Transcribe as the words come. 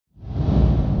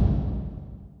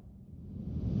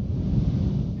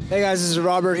Hey guys, this is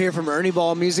Robert here from Ernie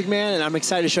Ball Music Man, and I'm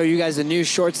excited to show you guys a new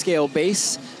short scale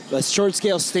bass, the short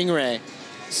scale StingRay.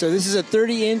 So this is a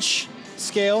 30-inch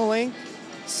scale length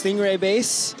StingRay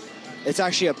bass. It's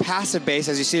actually a passive bass.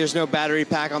 As you see, there's no battery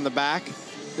pack on the back.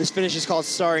 This finish is called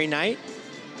Starry Night.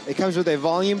 It comes with a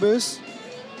volume boost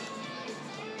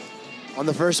on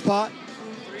the first pot,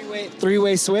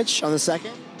 three-way switch on the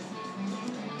second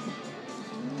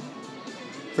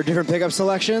for different pickup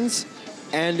selections.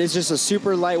 And it's just a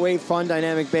super lightweight, fun,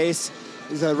 dynamic bass.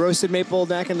 There's a roasted maple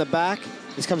neck in the back.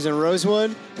 This comes in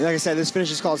rosewood. And like I said, this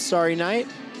finish is called Starry Night.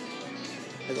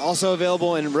 It's also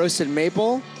available in roasted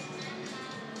maple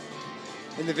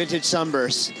in the vintage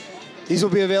sunburst. These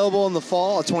will be available in the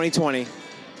fall of 2020.